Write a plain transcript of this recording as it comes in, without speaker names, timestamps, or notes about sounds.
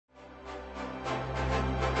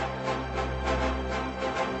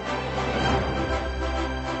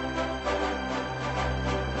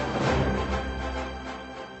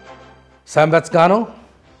Sambatskano,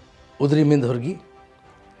 Udri Mindhurgi.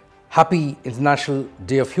 Happy International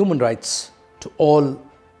Day of Human Rights to all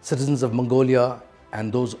citizens of Mongolia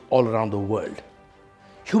and those all around the world.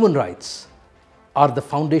 Human rights are the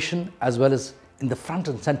foundation as well as in the front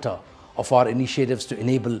and center of our initiatives to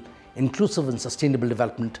enable inclusive and sustainable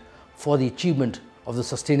development for the achievement of the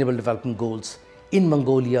Sustainable Development Goals in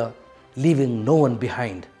Mongolia, leaving no one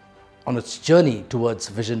behind on its journey towards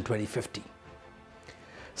Vision 2050.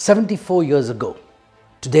 74 years ago,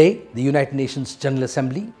 today the United Nations General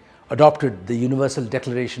Assembly adopted the Universal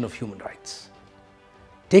Declaration of Human Rights.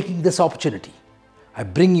 Taking this opportunity, I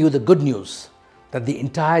bring you the good news that the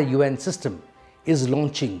entire UN system is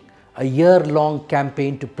launching a year-long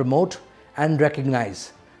campaign to promote and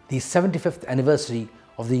recognize the 75th anniversary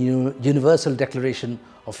of the Universal Declaration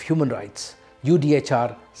of Human Rights,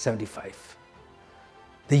 UDHR 75.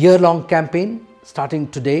 The year-long campaign, starting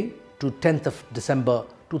today to 10th of December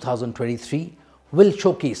 2023, will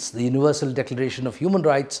showcase the Universal Declaration of Human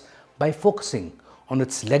Rights by focusing on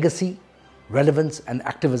its legacy, relevance and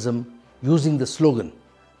activism using the slogan,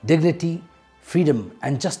 Dignity, Freedom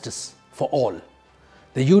and Justice for All.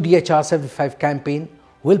 The UDHR 75 campaign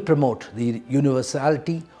will promote the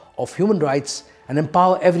universality of human rights and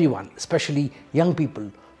empower everyone, especially young people,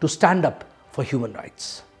 to stand up for human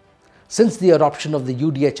rights. Since the adoption of the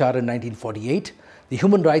UDHR in 1948, the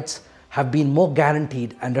human rights have been more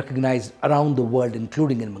guaranteed and recognized around the world,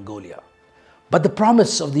 including in Mongolia. But the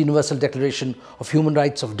promise of the Universal Declaration of Human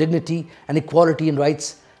Rights of dignity and equality in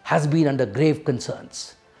rights has been under grave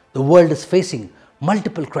concerns. The world is facing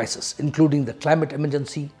multiple crises, including the climate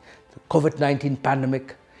emergency, the COVID-19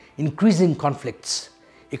 pandemic, increasing conflicts,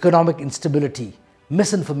 economic instability,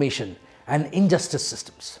 misinformation, and injustice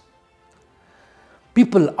systems.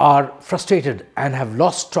 People are frustrated and have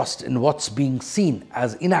lost trust in what's being seen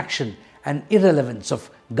as inaction and irrelevance of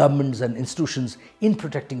governments and institutions in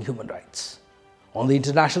protecting human rights. On the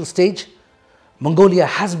international stage, Mongolia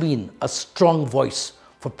has been a strong voice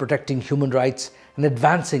for protecting human rights and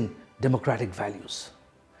advancing democratic values.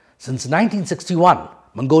 Since 1961,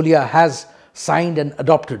 Mongolia has signed and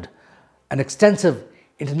adopted an extensive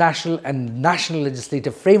international and national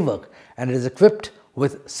legislative framework and is equipped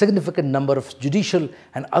with significant number of judicial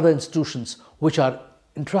and other institutions which are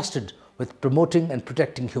entrusted with promoting and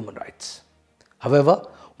protecting human rights. However,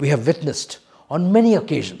 we have witnessed on many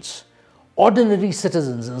occasions, ordinary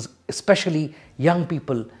citizens, especially young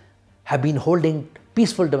people, have been holding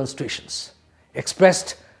peaceful demonstrations,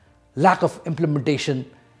 expressed lack of implementation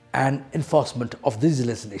and enforcement of these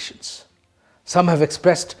legislations. Some have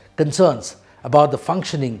expressed concerns about the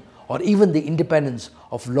functioning or even the independence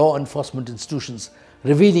of law enforcement institutions,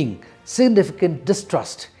 revealing significant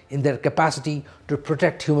distrust in their capacity to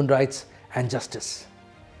protect human rights and justice.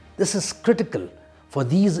 This is critical for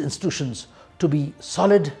these institutions to be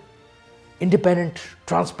solid, independent,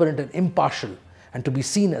 transparent and impartial, and to be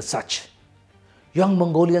seen as such. Young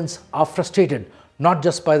Mongolians are frustrated not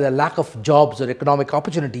just by the lack of jobs or economic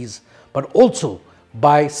opportunities, but also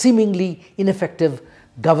by seemingly ineffective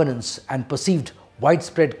governance and perceived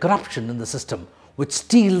widespread corruption in the system, which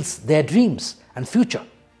steals their dreams and future.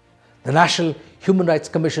 The National Human Rights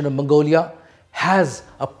Commission of Mongolia has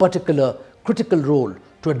a particular critical role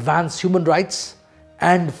to advance human rights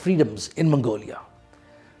and freedoms in Mongolia.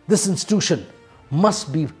 This institution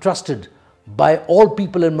must be trusted by all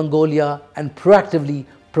people in Mongolia and proactively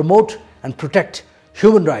promote and protect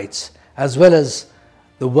human rights as well as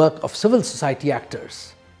the work of civil society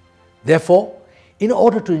actors. Therefore, in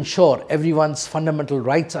order to ensure everyone's fundamental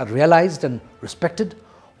rights are realized and respected,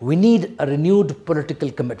 we need a renewed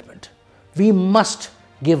political commitment. We must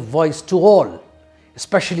give voice to all,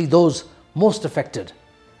 especially those most affected.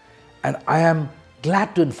 And I am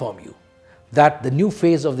glad to inform you that the new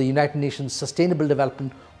phase of the United Nations Sustainable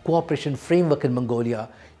Development Cooperation Framework in Mongolia,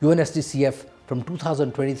 UNSDCF from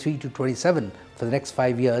 2023 to 27 for the next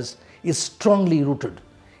 5 years, is strongly rooted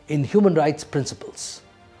in human rights principles.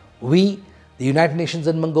 We, the United Nations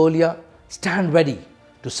in Mongolia, stand ready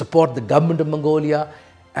to support the government of Mongolia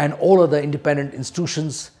and all other independent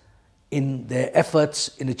institutions in their efforts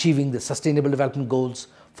in achieving the Sustainable Development Goals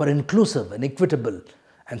for inclusive and equitable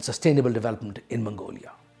and sustainable development in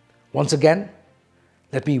Mongolia. Once again,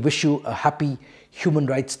 let me wish you a happy Human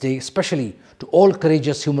Rights Day, especially to all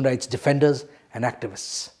courageous human rights defenders and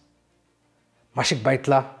activists. Mashik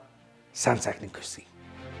Baitla, Sansak Nikusi.